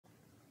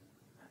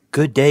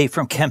Good day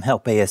from Chem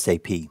Help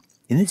ASAP.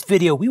 In this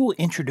video, we will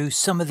introduce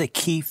some of the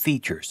key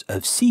features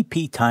of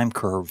CP time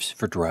curves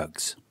for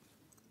drugs.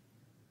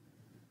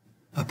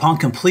 Upon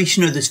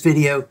completion of this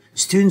video,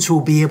 students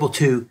will be able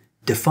to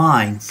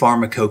define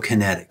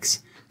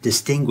pharmacokinetics,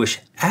 distinguish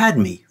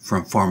ADME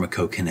from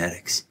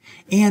pharmacokinetics,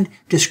 and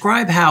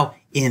describe how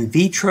in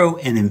vitro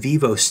and in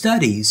vivo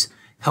studies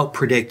help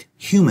predict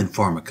human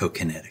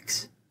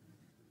pharmacokinetics.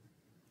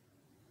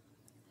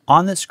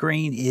 On the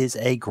screen is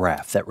a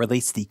graph that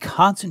relates the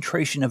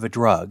concentration of a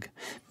drug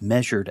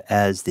measured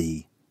as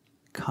the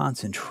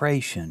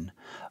concentration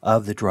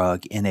of the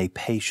drug in a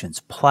patient's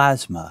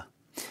plasma,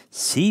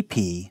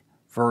 CP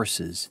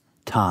versus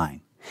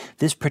time.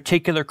 This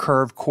particular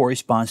curve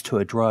corresponds to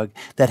a drug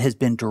that has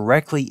been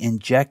directly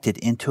injected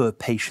into a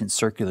patient's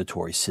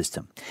circulatory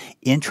system,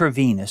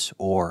 intravenous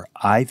or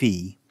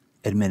IV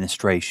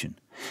administration.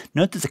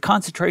 Note that the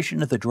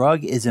concentration of the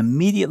drug is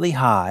immediately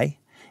high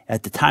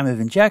at the time of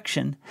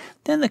injection,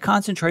 then the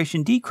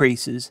concentration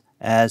decreases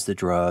as the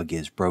drug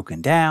is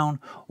broken down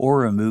or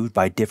removed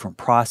by different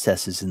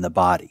processes in the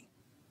body.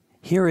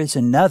 Here is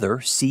another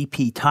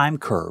CP time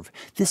curve.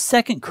 This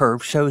second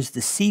curve shows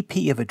the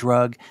CP of a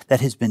drug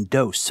that has been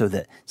dosed so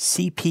that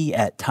CP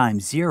at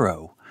time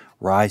 0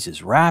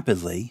 rises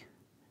rapidly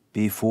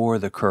before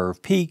the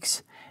curve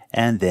peaks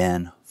and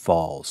then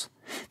falls.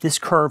 This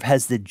curve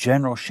has the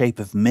general shape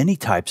of many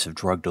types of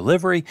drug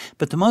delivery,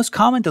 but the most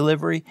common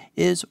delivery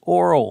is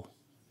oral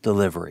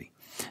delivery.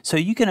 So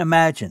you can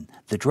imagine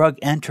the drug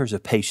enters a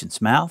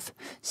patient's mouth,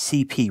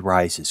 CP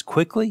rises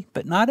quickly,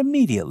 but not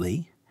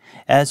immediately,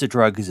 as the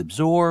drug is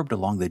absorbed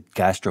along the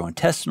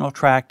gastrointestinal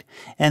tract,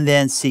 and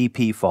then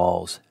CP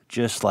falls,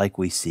 just like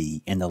we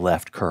see in the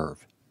left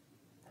curve.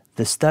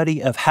 The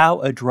study of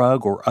how a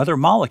drug or other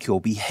molecule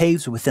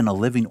behaves within a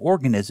living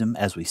organism,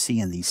 as we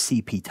see in these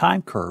CP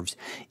time curves,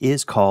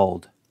 is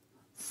called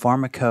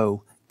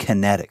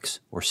pharmacokinetics,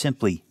 or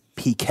simply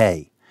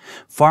PK.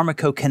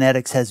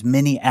 Pharmacokinetics has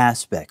many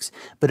aspects,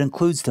 but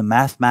includes the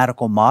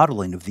mathematical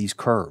modeling of these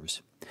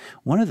curves.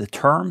 One of the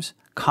terms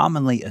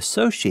commonly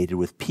associated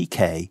with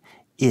PK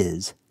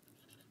is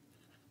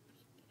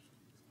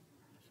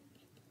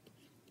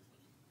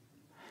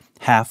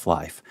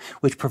half-life,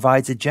 which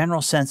provides a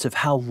general sense of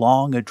how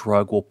long a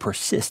drug will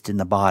persist in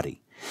the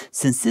body.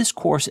 Since this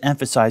course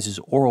emphasizes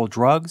oral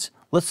drugs,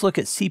 let's look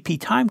at CP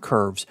time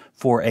curves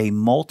for a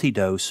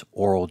multidose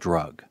oral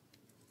drug.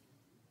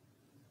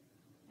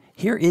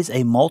 Here is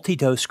a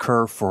multidose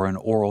curve for an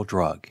oral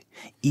drug.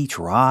 Each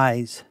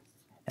rise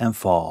and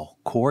fall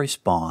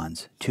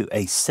corresponds to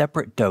a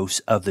separate dose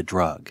of the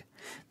drug.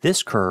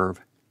 This curve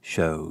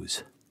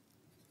shows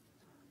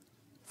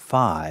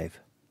 5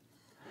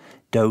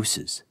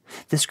 doses.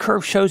 This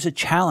curve shows a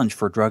challenge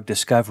for drug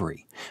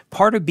discovery.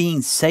 Part of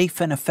being safe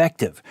and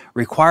effective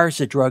requires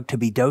the drug to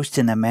be dosed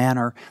in a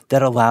manner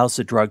that allows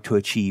the drug to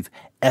achieve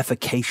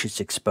efficacious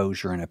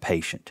exposure in a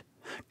patient.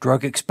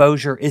 Drug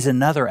exposure is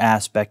another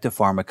aspect of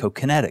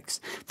pharmacokinetics.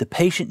 The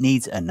patient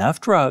needs enough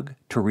drug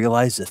to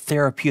realize the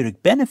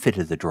therapeutic benefit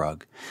of the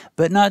drug,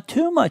 but not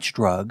too much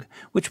drug,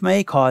 which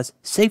may cause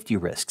safety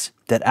risks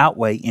that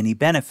outweigh any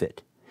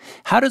benefit.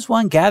 How does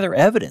one gather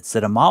evidence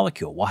that a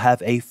molecule will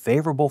have a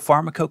favorable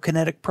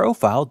pharmacokinetic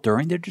profile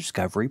during the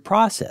discovery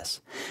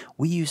process?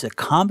 We use a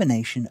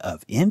combination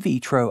of in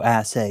vitro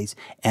assays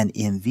and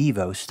in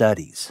vivo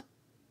studies.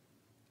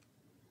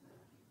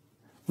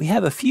 We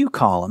have a few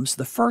columns.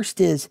 The first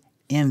is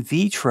in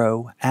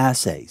vitro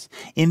assays.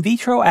 In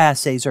vitro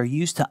assays are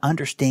used to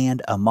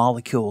understand a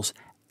molecule's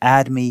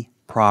ADME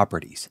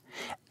properties.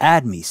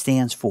 ADME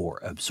stands for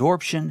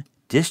absorption,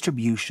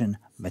 distribution,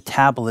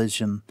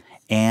 metabolism,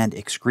 and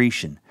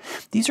excretion.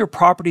 These are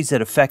properties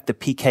that affect the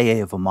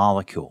pKa of a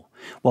molecule.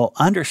 While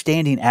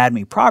understanding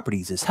ADME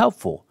properties is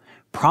helpful,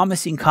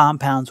 promising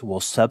compounds will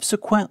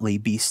subsequently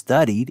be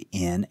studied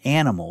in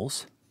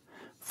animals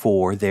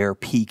for their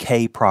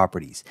PK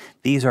properties.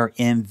 These are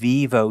in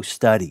vivo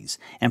studies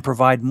and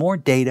provide more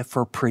data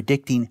for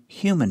predicting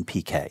human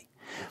PK.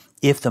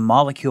 If the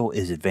molecule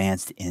is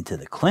advanced into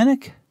the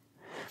clinic,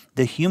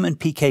 the human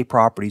PK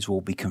properties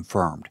will be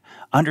confirmed.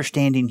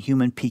 Understanding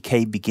human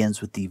PK begins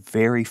with the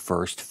very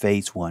first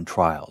phase 1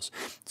 trials.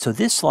 So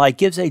this slide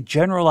gives a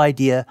general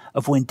idea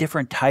of when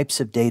different types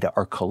of data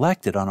are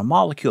collected on a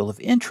molecule of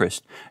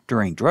interest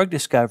during drug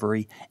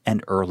discovery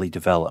and early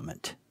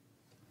development.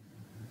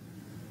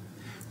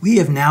 We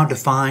have now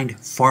defined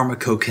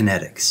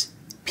pharmacokinetics,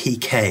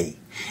 PK,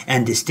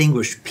 and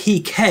distinguished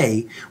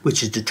PK,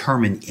 which is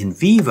determined in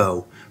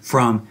vivo,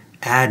 from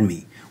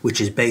ADME, which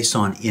is based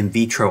on in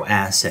vitro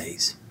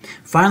assays.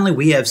 Finally,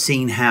 we have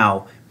seen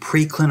how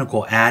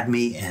preclinical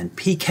ADME and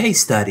PK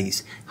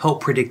studies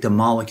help predict a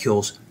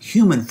molecule's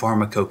human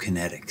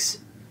pharmacokinetics.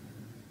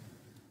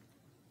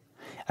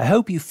 I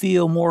hope you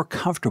feel more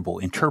comfortable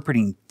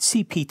interpreting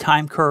CP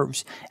time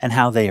curves and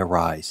how they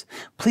arise.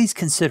 Please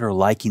consider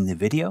liking the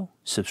video,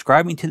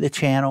 subscribing to the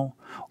channel,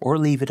 or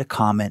leave it a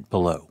comment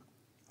below.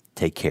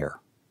 Take care.